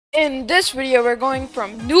In this video, we're going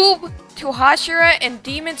from Noob to Hashira and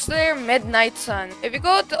Demonslayer Midnight Sun. If you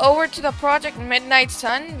go over to the project Midnight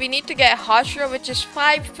Sun, we need to get Hashira, which is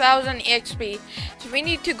 5,000 EXP. So we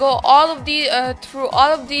need to go through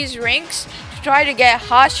all of these ranks to try to get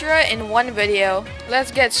Hashira in one video.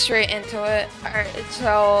 Let's get straight into it. Alright,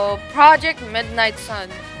 so project Midnight Sun.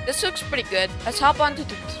 This looks pretty good. Let's hop on to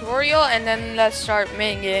tutorial and then let's start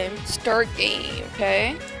main game. Start game,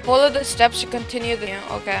 okay? Follow the steps to continue the game,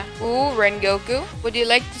 okay. Ooh, Rengoku. Would you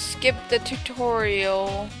like to skip the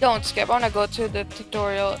tutorial? Don't skip, I wanna go to the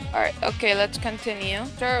tutorial. Alright, okay, let's continue.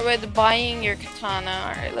 Start with buying your katana.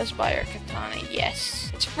 Alright, let's buy our katana, yes.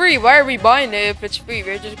 It's free, why are we buying it if it's free?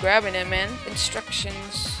 We're just grabbing it, man.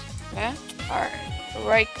 Instructions, okay? Alright.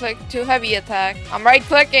 Right click to heavy attack. I'm right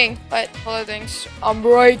clicking, but follow things. I'm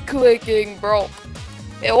right clicking, bro.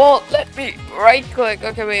 It won't let me right click.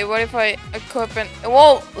 Okay, wait, what if I equip it? It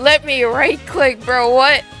won't let me right click, bro.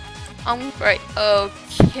 What? I'm right.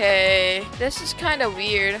 Okay. This is kind of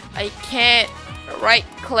weird. I can't right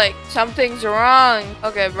click. Something's wrong.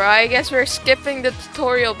 Okay, bro. I guess we're skipping the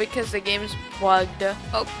tutorial because the game's bugged.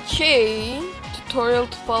 Okay. Tutorial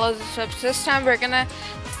to follow the steps. This time we're gonna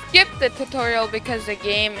skip the tutorial because the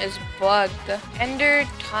game is bugged. Ender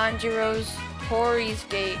Tanjiro's Tori's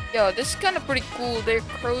Gate. Yo, this is kind of pretty cool. There are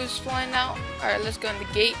crows flying out. Alright, let's go in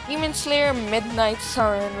the gate. Demonslayer Midnight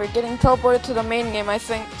Sun. We're getting teleported to the main game, I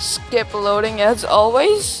think. Skip loading as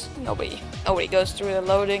always. Nobody goes through the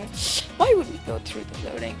loading. Why would we go through the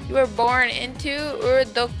loading? You were born into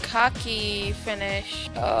Urdokaki finish.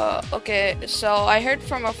 Okay, so I heard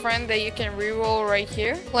from a friend that you can reroll right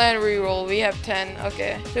here. Plan reroll, we have 10,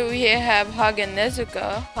 okay. So we have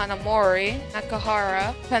Hagenezuka, Hanamori,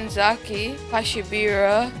 Nakahara, Kanzaki,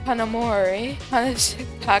 Hashibira, Hanamori,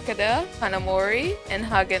 Takada, Hanamori, and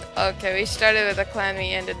Hagen. Okay, we started with a clan,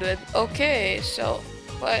 we ended with. Okay, so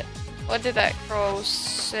what did that crow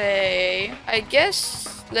say? I guess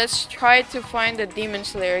let's try to find the Demon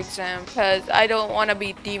Slayer exam, because I don't want to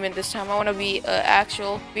be demon this time. I want to be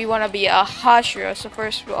we want to be a Hashira. So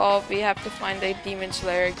first of all, we have to find the Demon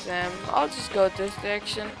Slayer exam. I'll just go this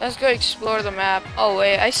direction. Let's go explore the map. Oh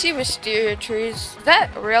wait, I see Wisteria trees. Is that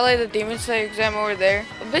really the Demon Slayer exam over there?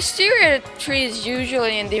 Wisteria trees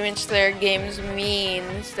usually in Demon Slayer games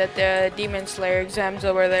means that the Demon Slayer exam's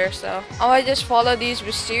over there. So I just follow these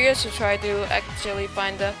Wisteria to try to actually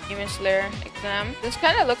find the Demon Slayer exam. This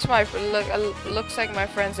kind of looks like my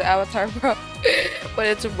friend's avatar, bro. But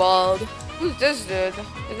it's bald. Who's this dude?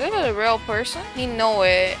 Is it a real person? He know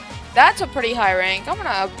it. That's a pretty high rank. I'm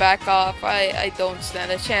gonna back off. I don't stand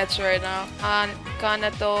a chance right now.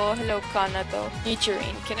 Kanato. Hello, Kanato.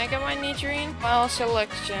 Nichirin. Can I get my Nichirin? File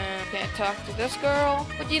selection. Can't talk to this girl.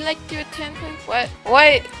 Would you like to attend? What?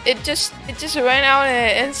 What? It just ran out in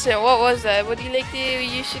an instant. What was that? Would you like to?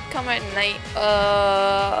 You should come at night.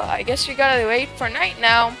 I guess we gotta wait for night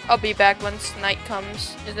now. I'll be back once night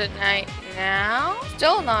comes. Is it night now?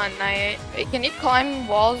 Still not night. Wait, can you climb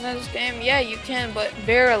walls in this game? Yeah, you can, but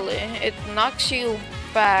barely. It knocks you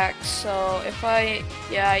back, so if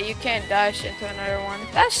you can't dash into another one.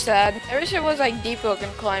 That's sad. I wish it was like Depot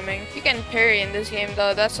and climbing. You can parry in this game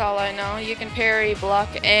though, that's all I know. You can parry, block,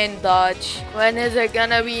 and dodge. When is it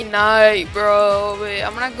gonna be night, bro? Wait,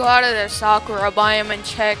 I'm gonna go out of the Sakura biome and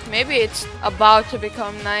check. Maybe it's about to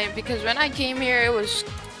become night, because when I came here it was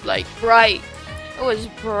like bright. It was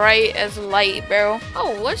bright as light, bro.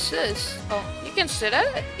 Oh, what's this? Oh, you can sit at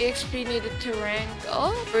it. EXP needed to rank.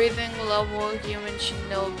 Oh, breathing level human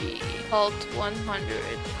shinobi. Health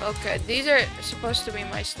 100. Okay, these are supposed to be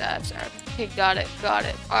my stats. Okay, got it.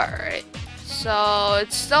 Alright. So,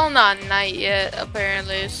 it's still not night yet,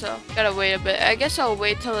 apparently, so gotta wait a bit. I guess I'll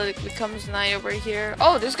wait till it becomes night over here.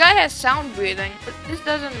 Oh, this guy has sound breathing, but this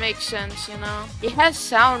doesn't make sense, you know? He has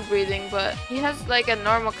sound breathing, but he has like a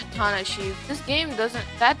normal katana sheath. This game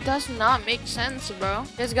that does not make sense, bro.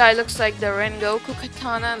 This guy looks like the Rengoku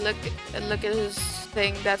katana. Look at his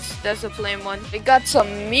thing. That's the flame one. We got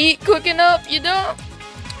some meat cooking up, you know?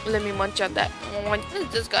 Let me munch on that. What is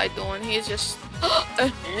this guy doing? He's just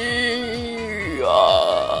I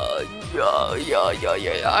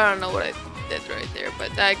don't know what I did right there,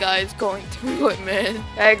 but that guy is going through it, man.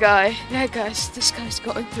 This guy's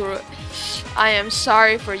going through it. I am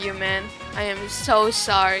sorry for you, man. I am so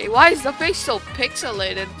sorry. Why is the face so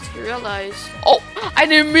pixelated? You realize? Oh, I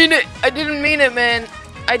didn't mean it, man.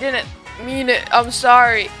 I didn't. mean it. I'm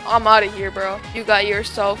sorry. I'm out of here, bro. You got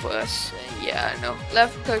yourself a... Yeah, no.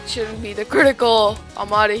 Left click shouldn't be the critical.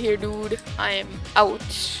 I'm out of here, dude. I am out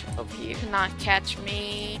of here. Cannot catch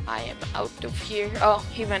me. I am out of here. Oh,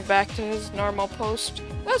 he went back to his normal post.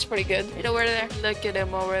 That's pretty good. Right over there. Look at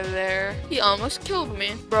him over there. He almost killed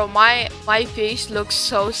me. Bro, my face looks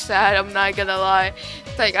so sad. I'm not gonna lie.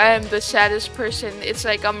 It's like I am the saddest person. It's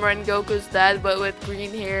like I'm Rengoku's dad, but with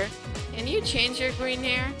green hair. Can you change your green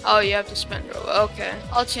hair? Oh, you have to spend. Okay,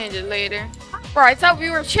 I'll change it later. Bro, I thought we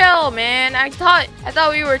were chill, man. I thought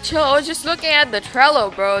we were chill. I was just looking at the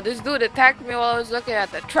Trello, bro. This dude attacked me while I was looking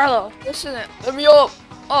at the Trello. Listen, let me up.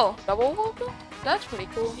 Oh, double wall? That's pretty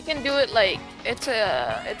cool. You can do it like it's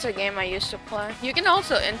a game I used to play. You can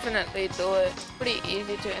also infinitely do it. It's pretty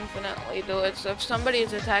easy to infinitely do it. So if somebody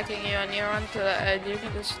is attacking you and you run to the edge, you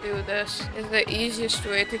can just do this. It's the easiest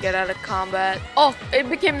way to get out of combat. Oh, it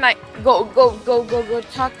became night. Go.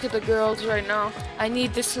 Talk to the girls right now. I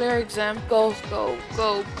need the Slayer exam. Go.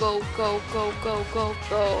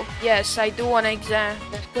 Yes, I do want an exam.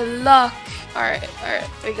 Good luck. Alright.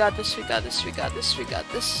 We got this.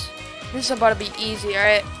 This is about to be easy,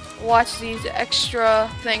 alright? Watch these extra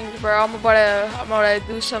things, bro. I'm about to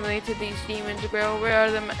do something to these demons, bro. Where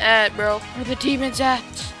are them at, bro? Where are the demons at?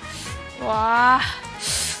 Wah.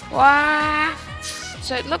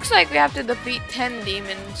 So it looks like we have to defeat 10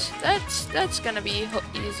 demons. That's gonna be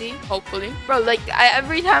easy, hopefully. Bro, like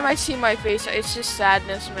every time I see my face, it's just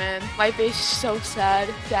sadness, man. My face is so sad.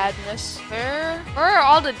 Sadness. Where are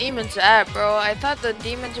all the demons at, bro? I thought the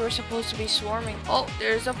demons were supposed to be swarming. Oh,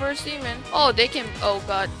 there's the first demon. Oh, they can. Oh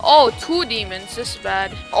god. Oh, 2 demons. This is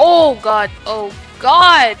bad. Oh god.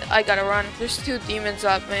 I gotta run. There's 2 demons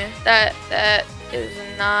up, man. That is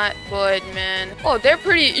not good, man. Oh, they're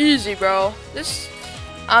pretty easy, bro.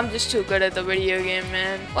 I'm just too good at the video game,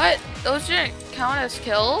 man. What? Those didn't count as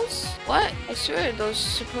kills? What? I swear those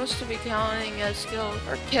are supposed to be counting as kills.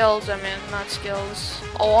 Or kills, I mean, not skills.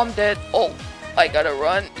 Oh, I'm dead. Oh, I gotta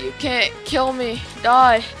run. You can't kill me.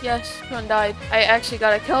 Die. Yes, one died. I actually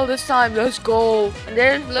got a kill this time. Let's go. And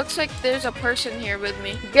there looks like there's a person here with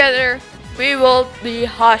me. Together, we will be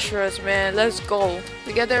Hashiras, man. Let's go.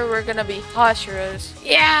 Together, we're gonna be Hashiras.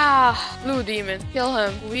 Yeah! Blue demon. Kill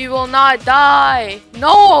him. We will not die.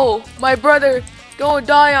 No! My brother. Don't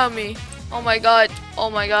die on me. Oh my god.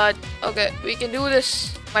 Okay, we can do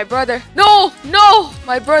this. My brother. No!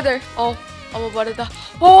 My brother. Oh, I'm about to die.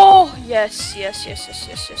 Oh! Yes.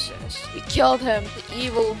 We killed him. The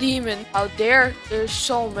evil demon. Out there, there's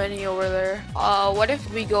so many over there. What if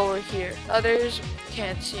we go over here? Others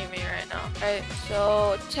can't see me right now. Right,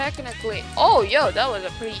 so technically, oh yo, that was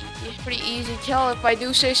a pretty easy kill if I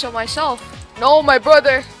do say so myself. No, my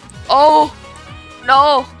brother. Oh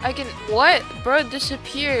no, I can. What? Bro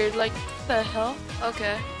disappeared. Like what the hell?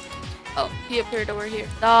 Okay. Oh, he appeared over here.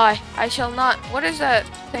 Die. I shall not. What is that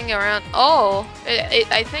thing around? Oh,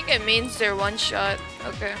 I think it means they're one shot.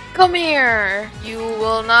 Okay. Come here. You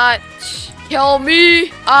will not kill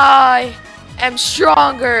me. I am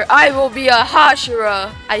stronger. I will be a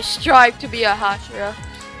Hashira. I strive to be a Hashira.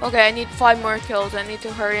 Okay, I need 5 more kills. I need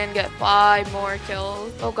to hurry and get 5 more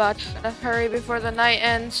kills. Oh god, gotta hurry before the night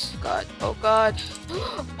ends. God, oh god.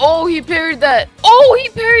 Oh, he parried that. Oh,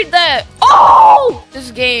 this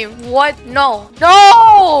game. What? No,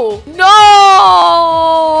 bro,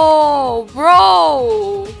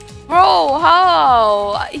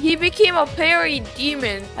 how? He became a parry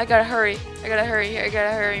demon. I gotta hurry.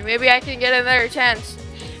 Maybe I can get another chance.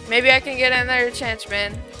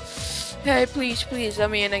 Man. Hey, please,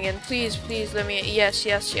 let me in again. Please, let me in. Yes.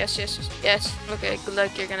 Okay, good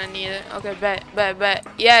luck. You're gonna need it. Okay, bet.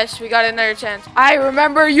 Yes, we got another chance. I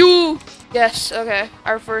remember you. Yes, okay.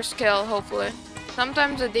 Our first kill, hopefully.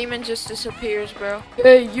 Sometimes the demon just disappears, bro.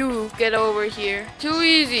 Hey, you, get over here. Too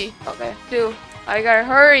easy. Okay, 2. I gotta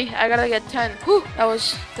hurry. I gotta get 10. Whew, that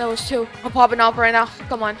was 2. I'm popping off right now.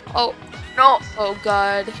 Come on. Oh. No. Oh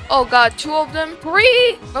god, 2 of them.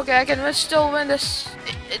 3. Okay, I can still win this.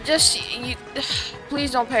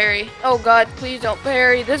 Please don't parry. Oh god, please don't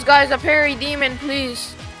parry. This guy's a parry demon,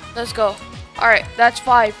 please. Let's go. Alright, that's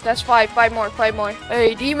 5. 5 more.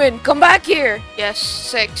 Hey, demon, come back here. Yes,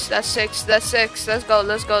 6. That's 6. Let's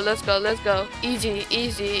go.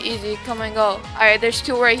 Easy. Come and go. Alright, there's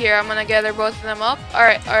 2 right here. I'm gonna gather both of them up.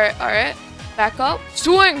 Alright. Back up.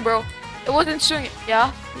 Swing, bro. It wasn't swinging.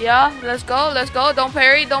 Yeah. Let's go. Don't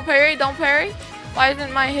parry. Why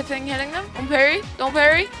isn't my hitting them? Don't parry. Don't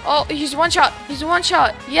parry. Oh, he's one shot. He's one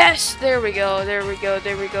shot. Yes. There we go. There we go.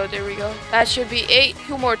 There we go. There we go. That should be 8.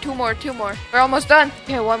 2 more. 2 more. 2 more. We're almost done.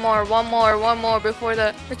 Okay, one more. One more. One more before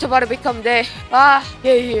it's about to become day. Ah,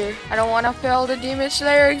 get here. I don't want to fail the Demon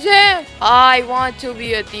Slayer exam. I want to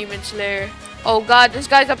be a Demon Slayer. Oh God, this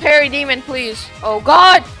guy's a parry demon, please. Oh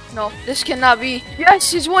God. No, this cannot be.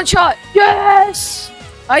 Yes, he's one shot. Yes.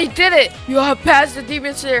 I did it! You have passed the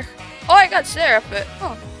Demon Slayer. Oh, I got Seraph.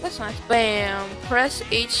 Oh, that's nice. Bam. Press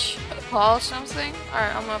H. Call something.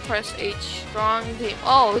 Alright, I'm gonna press H. Strong demon.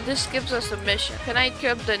 Oh, this gives us a mission. Can I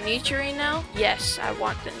grab the Nichirin now? Yes, I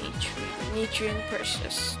want the Nichirin. Nichirin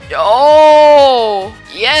Precious. Yo!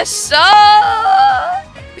 Yes, sir!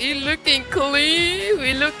 We looking clean.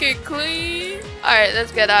 We looking clean. Alright,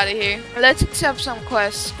 let's get out of here. Let's accept some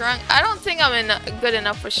quests. Strong. I don't think I'm good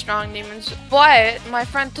enough for strong demons. But my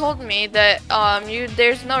friend told me that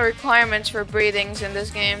there's no requirements for breathings in this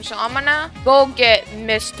game. So I'm gonna go get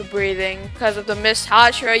mist breathing because of the mist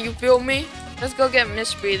Hashira, you feel me? Let's go get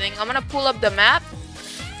mist breathing. I'm gonna pull up the map.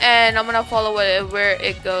 And I'm gonna follow where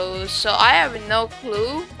it goes. So I have no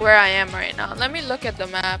clue where I am right now. Let me look at the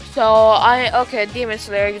map. So okay, Demon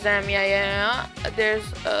Slayer exam, yeah. There's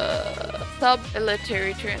a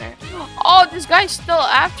sub-military trainer. Oh, this guy's still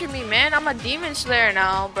after me, man. I'm a Demon Slayer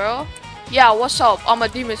now, bro. Yeah, what's up? I'm a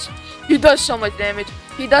Demon Slayer. He does so much damage.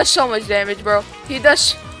 He does so much damage, bro. He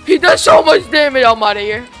does so much damage. I'm out of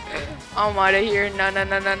here. I'm out of here. No.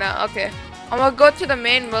 Okay. I'm gonna go to the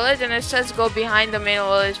main village, and it says go behind the main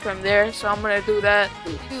village from there. So I'm gonna do that.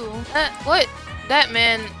 What? That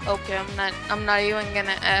man? Okay, I'm not even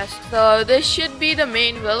gonna ask. So this should be the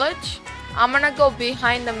main village. I'm gonna go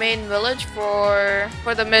behind the main village for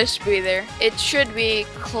the mist breather. It should be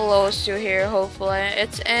close to here, hopefully.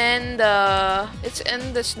 It's in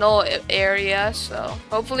the snow area, so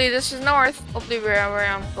hopefully this is north. Hopefully wherever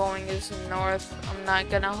I'm going is north. I'm not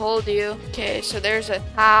gonna hold you. Okay, so there's a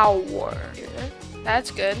tower here.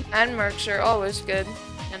 That's good. And mercs are always good.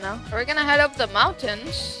 You know, we're gonna head up the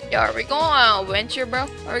mountains. Yo, are we going on a venture, bro?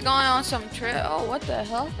 Are we going on some trip? Oh, what the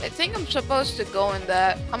hell? I think I'm supposed to go in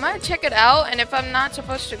that. I'm gonna check it out, and if I'm not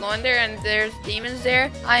supposed to go in there and there's demons there,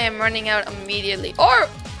 I am running out immediately. Or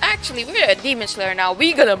actually, we're a Demon Slayer now.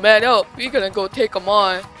 We gonna man up. We gonna go take them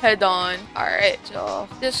on head on. Alright, so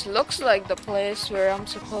this looks like the place where I'm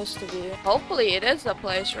supposed to be. Hopefully it is the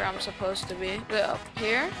place where I'm supposed to be. Is it up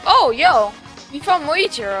here? Oh, yo, we found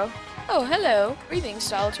Moichiro. Oh, hello. Breathing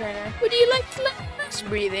style trainer. Would you like to learn this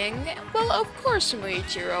breathing? Well, of course,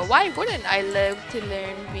 Moichiro. Why wouldn't I love to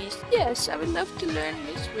learn beast? Yes, I would love to learn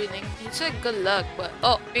this breathing. He said good luck, but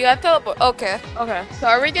oh, we got teleport. Okay. So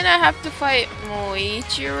are we gonna have to fight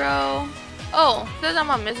Moichiro? Oh, it says I'm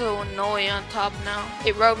a Mizunoi on top now.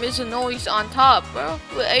 Hey, bro, Mizunoi's on top, bro.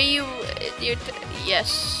 Are you?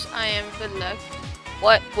 Yes, I am. Good luck.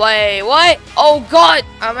 What? Wait, what? Oh God!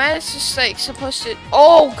 I'm just like supposed to.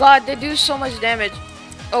 Oh God, they do so much damage.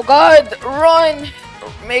 Oh God, run!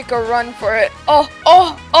 Make a run for it. Oh,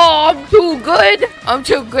 I'm too good. I'm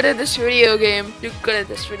too good at this video game. I'm too good at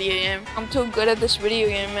this video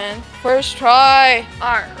game, man. First try.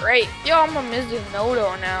 Alright. Yo, I'm a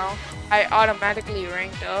Mizunoto now. I automatically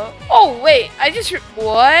ranked up. Oh wait,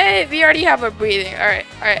 what? We already have a breathing. Alright,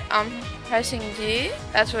 pressing G.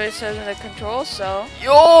 That's what it says in the controls, so.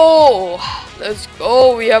 Yo! Let's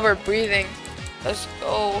go. We have our breathing. Let's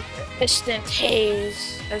go. Instant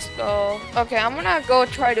haze. Let's go. Okay, I'm gonna go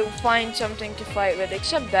try to find something to fight with,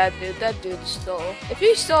 except that dude. That dude stole. If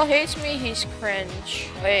he still hates me, he's cringe.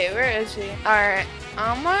 Wait, where is he? Alright,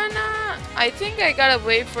 I think I gotta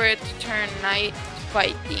wait for it to turn night to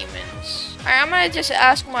fight demons. Alright, I'm gonna just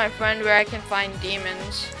ask my friend where I can find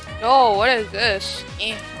demons. Oh, what is this?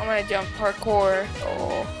 I'm gonna jump parkour.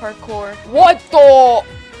 Oh, parkour. What the?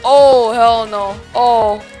 Oh, hell no.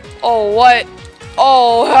 Oh, what?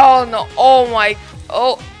 Oh, hell no. Oh my.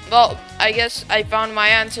 Oh, well, I guess I found my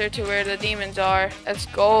answer to where the demons are. Let's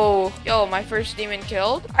go. Yo, my first demon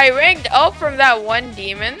killed. I ranked up from that one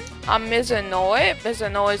demon. I'm Mizunoi.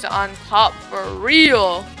 Mizunoi's on top for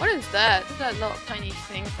real. What is that? What's that little tiny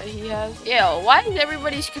thing that he has? Yo, why is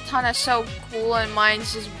everybody's katana so cool and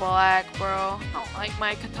mine's just black, bro? I don't like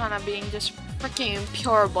my katana being just freaking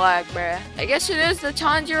pure black, bruh. I guess it is the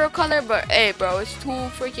Tanjiro color, but hey, bro, it's too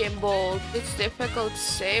freaking bold. It's difficult to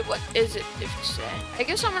say. What is it to say? I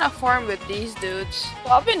guess I'm gonna farm with these dudes.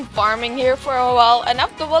 So I've been farming here for a while, and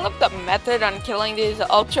I've developed a method on killing these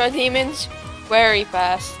ultra demons very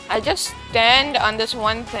fast. I just stand on this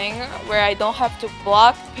one thing where I don't have to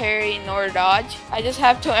block, parry, nor dodge. I just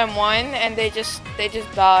have to M1 and they just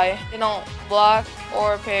die. They don't block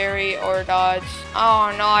or parry or dodge.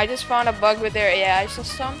 Oh no, I just found a bug with their AI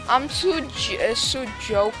system. I'm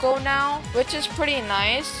Sujoko now, which is pretty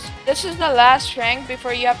nice. This is the last rank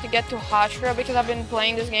before you have to get to Hashira because I've been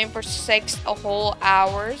playing this game for 6 whole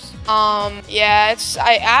hours. Yeah,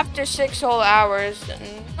 after 6 whole hours,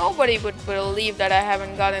 nobody would believe that I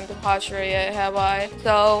haven't gotten to Hashira yet, have I?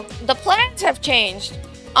 So the plans have changed.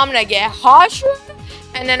 I'm gonna get Hashira,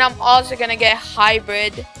 and then I'm also gonna get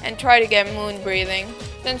Hybrid and try to get Moon Breathing.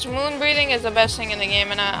 Since Moon Breathing is the best thing in the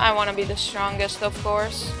game, and I want to be the strongest, of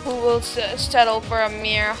course. Who will settle for a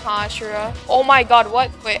mere Hashira? Oh my god,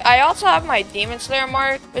 what? Wait, I also have my Demon Slayer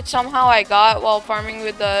mark, which somehow I got while farming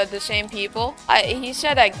with the same people. He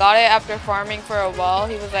said I got it after farming for a while.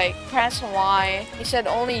 He was like, press Y. He said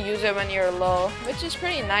only use it when you're low, which is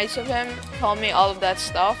pretty nice of him. He told me all of that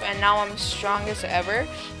stuff, and now I'm strongest ever.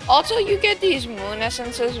 Also, you get these moon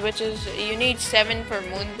essences, which is you need 7 for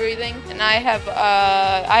moon breathing, and I have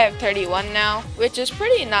 31 now, which is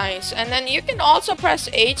pretty nice. And then you can also press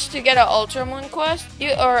H to get an ultra moon quest,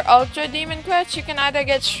 or ultra demon quest. You can either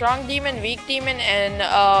get strong demon, weak demon, and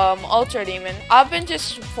ultra demon. I've been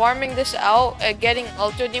just farming this out, getting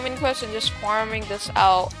ultra demon quest and just farming this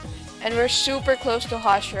out, and we're super close to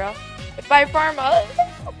Hashira. If I farm a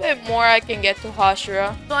bit more, I can get to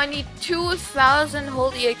Hashira. So I need 2,000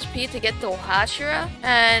 whole EXP to get to Hashira.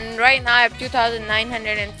 And right now I have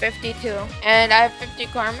 2,952. And I have 50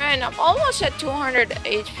 karma, and I'm almost at 200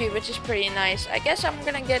 HP, which is pretty nice. I guess I'm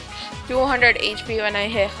gonna get 200 HP when I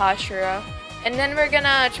hit Hashira. And then we're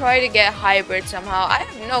gonna try to get Hybrid somehow. I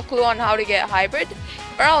have no clue on how to get Hybrid,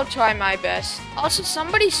 but I'll try my best. Also,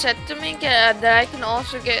 somebody said to me that I can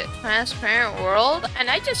also get Transparent World,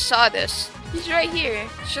 and I just saw this. He's right here.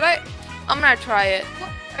 I'm gonna try it.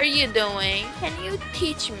 What are you doing? Can you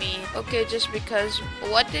teach me? Okay, just because.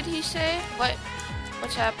 What did he say?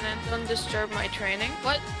 What's happening? Don't disturb my training.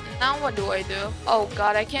 What? Now what do I do? Oh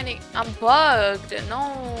god, I can't I'm bugged.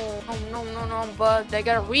 No, I'm bugged. I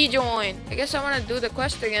gotta rejoin. I guess I wanna do the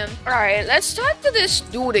quest again. Alright, let's talk to this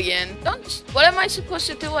dude again. What am I supposed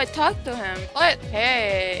to do? I talked to him. What?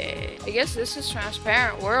 Hey, I guess this is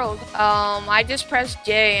Transparent World. I just press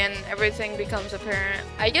J and everything becomes apparent.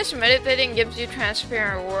 I guess meditating gives you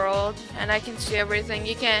Transparent World and I can see everything.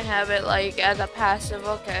 You can't have it like as a passive.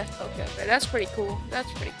 Okay, that's pretty cool. I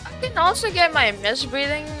can also get my mist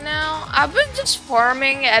breathing now. I've been just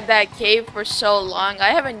farming at that cave for so long. I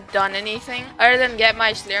haven't done anything other than get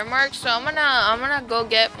my Slayer mark. So I'm gonna go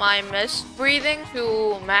get my mist breathing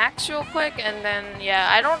to max real quick, and then yeah,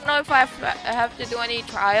 I don't know if I have to do any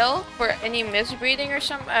trial for any mist breathing or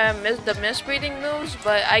some the mist breathing moves,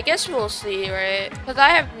 but I guess we'll see, right? Because I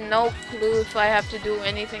have no clue if I have to do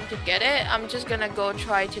anything to get it. I'm just gonna go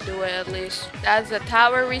try to do it at least. That's the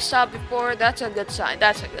tower we saw before. That's a good sign.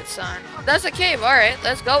 That's a cave. All right,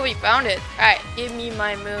 let's go. We found it. Alright, give me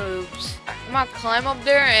my moves. I'm gonna climb up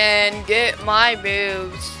there and get my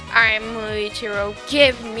moves. Alright, Muichiro,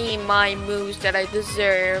 give me my moves that I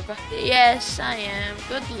deserve. Yes, I am.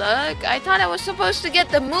 Good luck. I thought I was supposed to get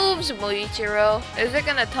the moves, Muichiro. Is it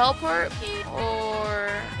gonna teleport me? Or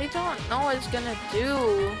I don't know what it's gonna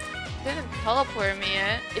do. It didn't teleport me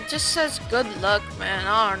yet. It just says good luck, man.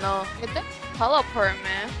 I don't know. It didn't teleport,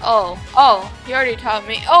 man. Oh, he already taught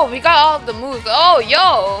me. Oh, we got all of the moves. Oh,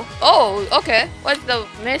 yo. Oh, okay. What's the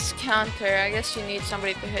miss counter? I guess you need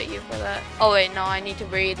somebody to hit you for that. Oh, wait, no, I need to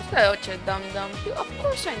breathe. Such a dum-dum. Of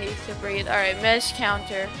course I need to breathe. Alright, miss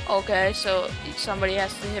counter. Okay, so somebody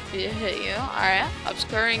has to hit you. Alright.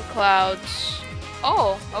 Obscuring clouds.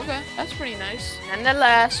 Oh, okay. That's pretty nice. And the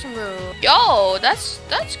last move. Yo, that's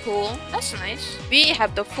cool. That's nice. We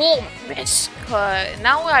have the full miss cut.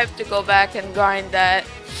 Now I have to go back and grind that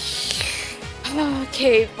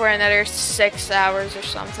cave for another 6 hours or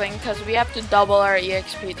something, because we have to double our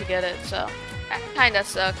EXP to get it, so that kind of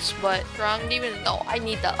sucks. But strong demon, no, I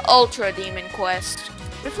need the ultra demon quest.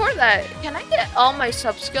 Before that, can I get all my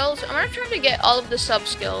sub-skills? I'm gonna try to get all of the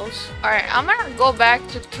sub-skills. Alright, I'm gonna go back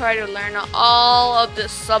to try to learn all of the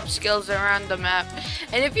sub-skills around the map.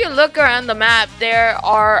 And if you look around the map, there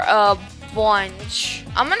are a bunch.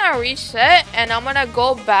 I'm gonna reset and I'm gonna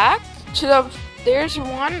go back to the... There's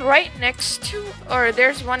one right next to, or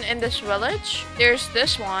there's one in this village. There's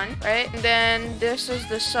this one, right? And then this is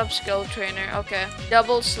the sub-skill trainer. Okay.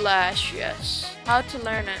 Double slash, yes. How to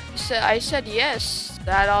learn it? I said yes. Is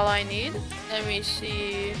that all I need? Let me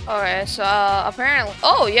see. Alright, so apparently...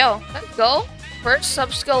 Oh, yo. Let's go. First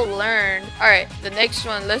sub-skill learned. Alright, the next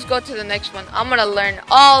one. Let's go to the next one. I'm gonna learn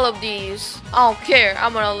all of these. I don't care.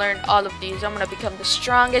 I'm gonna learn all of these. I'm gonna become the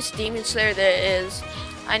strongest demon slayer there is.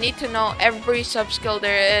 I need to know every sub-skill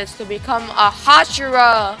there is to become a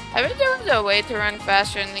Hashira. I wish there was a way to run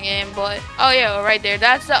faster in the game, but... Oh yeah, right there.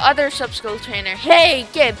 That's the other sub-skill trainer. Hey,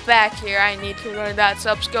 get back here. I need to learn that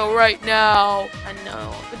sub-skill right now. I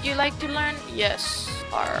know. Would you like to learn? Yes.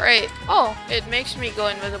 Alright. Oh, it makes me go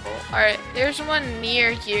invisible. Alright, there's one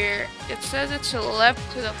near here. It says it's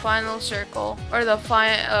left to the final circle. Or the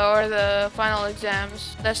final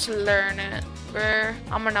exams. Let's learn it. Where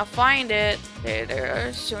I'm gonna find it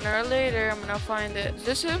later, sooner or later. I'm gonna find it. Is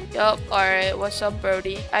this him? Yup. Alright, what's up,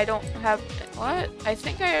 Brody? I don't have what? I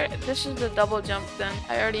think this is the double jump then.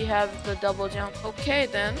 I already have the double jump. Okay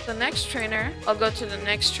then. The next trainer. I'll go to the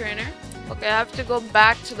next trainer. Okay, I have to go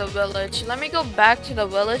back to the village. Let me go back to the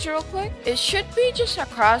village real quick. It should be just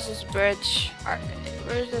across this bridge. Alright,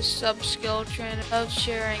 where's the sub-skill trainer?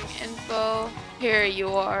 Sharing info. Here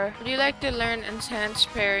you are. Would you like to learn enhanced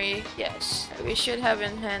parry? Yes. We should have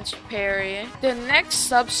enhanced parry. The next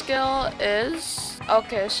sub-skill is...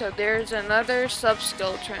 Okay, so there's another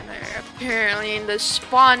sub-skill trainer apparently in the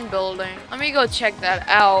spawn building. Let me go check that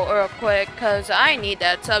out real quick because I need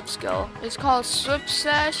that sub-skill. It's called Swift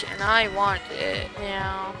Sash and I want it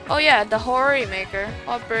now. Oh yeah, the Hori Maker.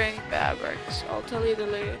 I'll bring fabrics. I'll tell you the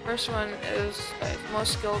later. First one is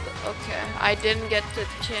most skilled. Okay, I didn't get the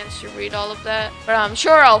chance to read all of that, but I'm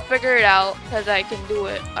sure I'll figure it out because I can do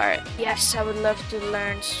it. Alright. Yes, I would love to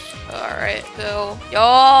learn. Alright, so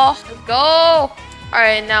yo, let's go.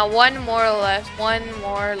 Alright, now one more left. One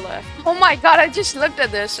more left. Oh my god, I just looked at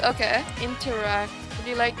this. Okay. Interact. Would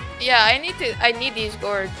you like... Yeah, I need these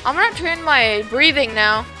gourds. I'm gonna train my breathing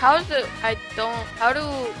now. How's the...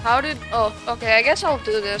 Oh, okay, I guess I'll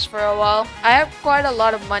do this for a while. I have quite a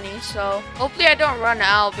lot of money, so hopefully I don't run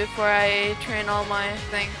out before I train all my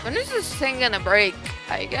things. When is this thing gonna break?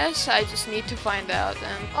 I guess I just need to find out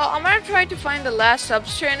then. Oh, I'm gonna try to find the last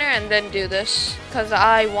subs trainer and then do this. Because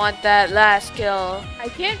I want that last skill. I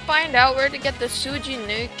can't find out where to get the Suji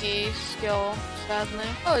Nuki skill. Sadly.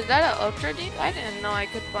 Oh, is that an ultra deep? I didn't know I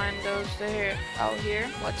could find those out here.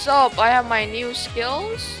 What's up? I have my new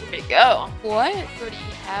skills. Here we go. What? Already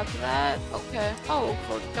have that? Okay. Oh,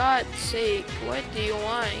 for God's sake. What do you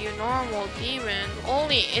want? You normal demon.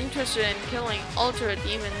 Only interested in killing ultra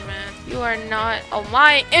demons, man. You are not of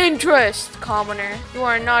my interest, commoner. You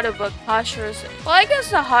are not a book. Hashiras. Well, I guess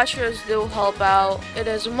the Hashiras do help out. It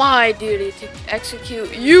is my duty to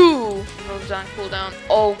execute you. Moves on cooldown.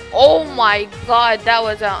 Oh my god, that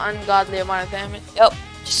was an ungodly amount of damage. Yep.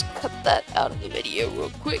 Just cut that out of the video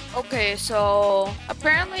real quick. Okay, so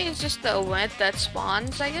apparently it's just the event that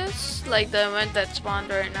spawns, I guess. Like the event that spawned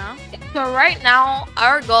right now. So right now,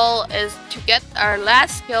 our goal is to get our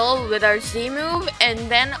last skill with our Z move and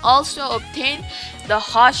then also obtain the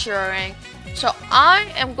Hashira rank. So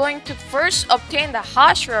I am going to first obtain the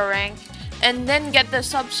Hashira rank and then get the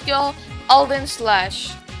sub skill Alden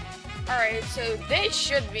Slash. Alright, so this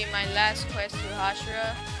should be my last quest to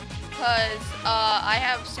Hashira. Because I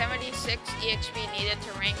have 76 EXP needed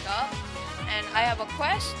to rank up. And I have a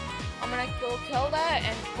quest. I'm gonna go kill that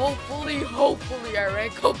and hopefully I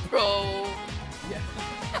rank up, bro. Yeah.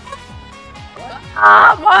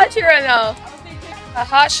 I'm Hashira now.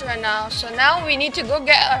 Hashira now. So now we need to go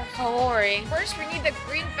get our Hori. First we need the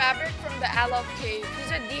green fabric from the Alok cave.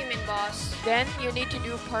 He's a demon boss. Then you need to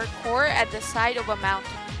do parkour at the side of a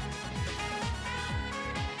mountain.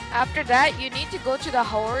 After that, you need to go to the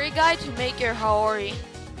Hori guy to make your Hori.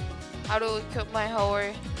 How to equip my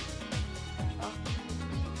Hori?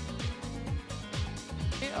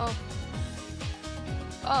 Oh.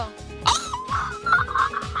 Oh.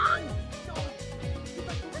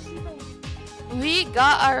 We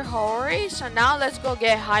got our Hori, so now let's go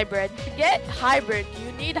get Hybrid. To get Hybrid,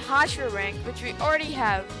 you need Hashira rank, which we already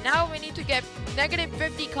have. Now we need to get negative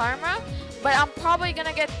 50 karma, but I'm probably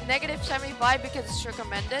gonna get negative 75 because it's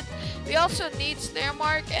recommended. We also need Snare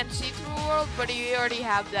Mark and See-Through World, but we already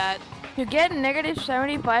have that. To get negative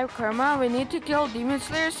 75 karma, we need to kill Demon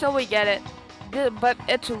Slayer, so we get it. But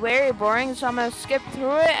it's very boring, so I'm gonna skip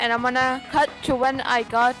through it and I'm gonna cut to when I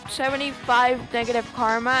got 75 negative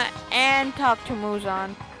karma and talk to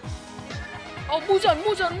Muzan. Oh, Muzan!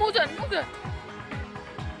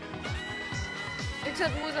 It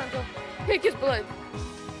said Muzan, so take his blood.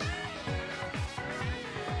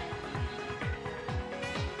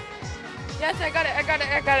 Yes, I got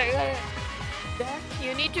it. Then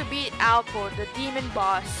you need to beat Alco, the demon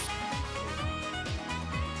boss.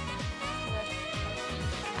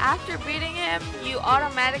 After beating him, you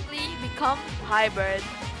automatically become Hybrid.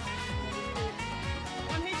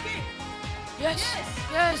 Yes.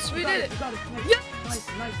 Yes, we did it. You got it. Nice. Yes.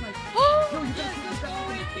 Nice. Oh. Yo, you got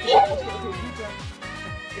it. Yes, Okay, return.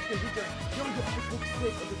 It's good, return. Yo, your eyes look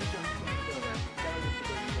sick. Okay, return.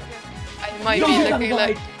 I might Yo, be you got looking Y.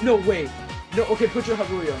 like. No way. No, okay, put your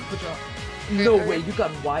Haruya on. Put your. No way, you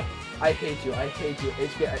got Y. I hate you.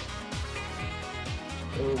 HB.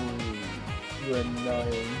 Oh, you're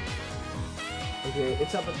annoying. Okay,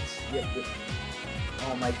 it's up at yep.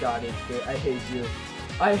 Oh my god, HB. I hate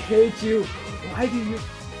you. Why do you?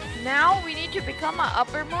 Now we need to become an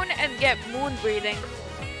upper moon and get moon breeding.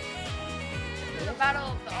 The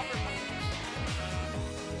battle of the upper moons.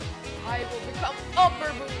 I will become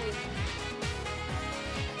upper moon.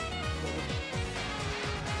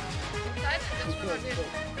 That's what I did.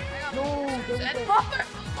 I got No, moons don't and go. upper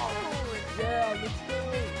moon. Yeah, let's go.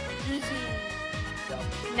 Easy.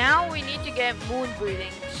 Now we need to get moon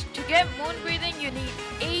breeding. To get moon breeding, you need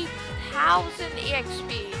 8,000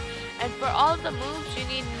 EXP. And for all the moves, you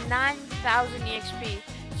need 9,000 EXP.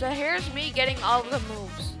 So here's me getting all the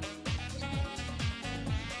moves.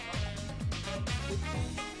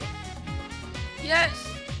 Yes.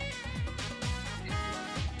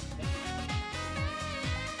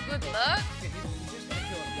 Good luck.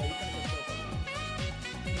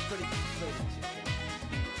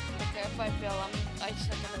 Okay, if I fail, I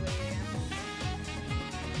send it away again.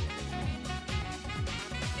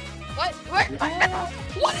 What? Where?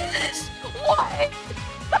 What is this? What?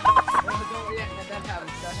 Yeah, that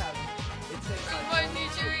happens. It takes Where's my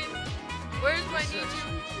Nigerine? Where's my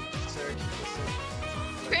Nigerine? Search.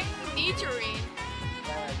 Drink Nigerine.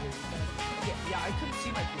 Yeah, I couldn't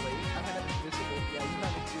see my blade. I had it invisible. Yeah, you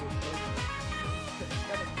have it too. It's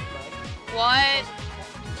got a bug. What?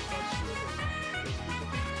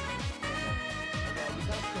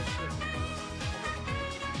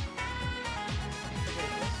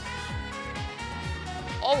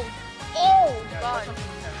 Oh! Oh god!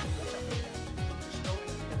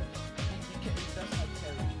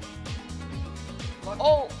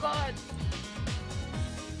 Oh god!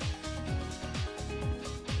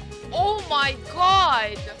 Oh my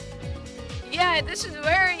god! Yeah, this is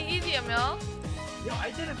very easy, Emil. Yo,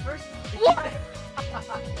 I did it first. What?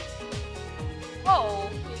 Oh,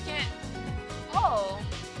 you can't. Oh.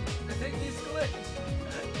 I think these glitch.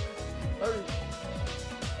 Hurry.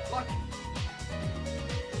 Fuck.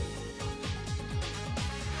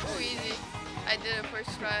 Oh, easy. I did it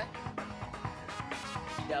first try.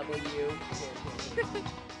 W.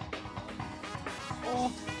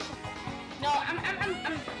 Oh. No, I'm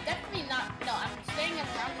definitely not. No, I'm staying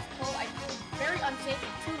around this pole. I feel very unsafe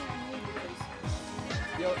with two movers.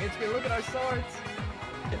 Yo, HP, look at our swords.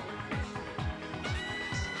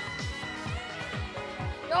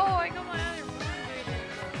 Yo, I got my other moon breeding.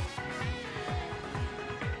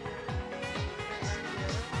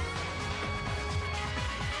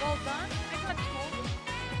 Well done. I got told.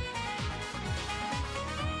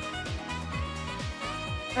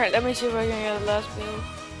 Alright, let me see if I can get the last build.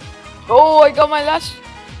 Oh, I got my last...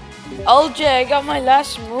 LJ, I got my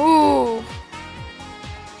last move.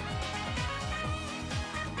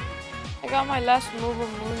 I got my last move of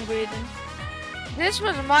moon breeding. This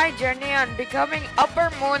was my journey on becoming Upper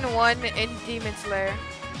Moon 1 in Demon Slayer.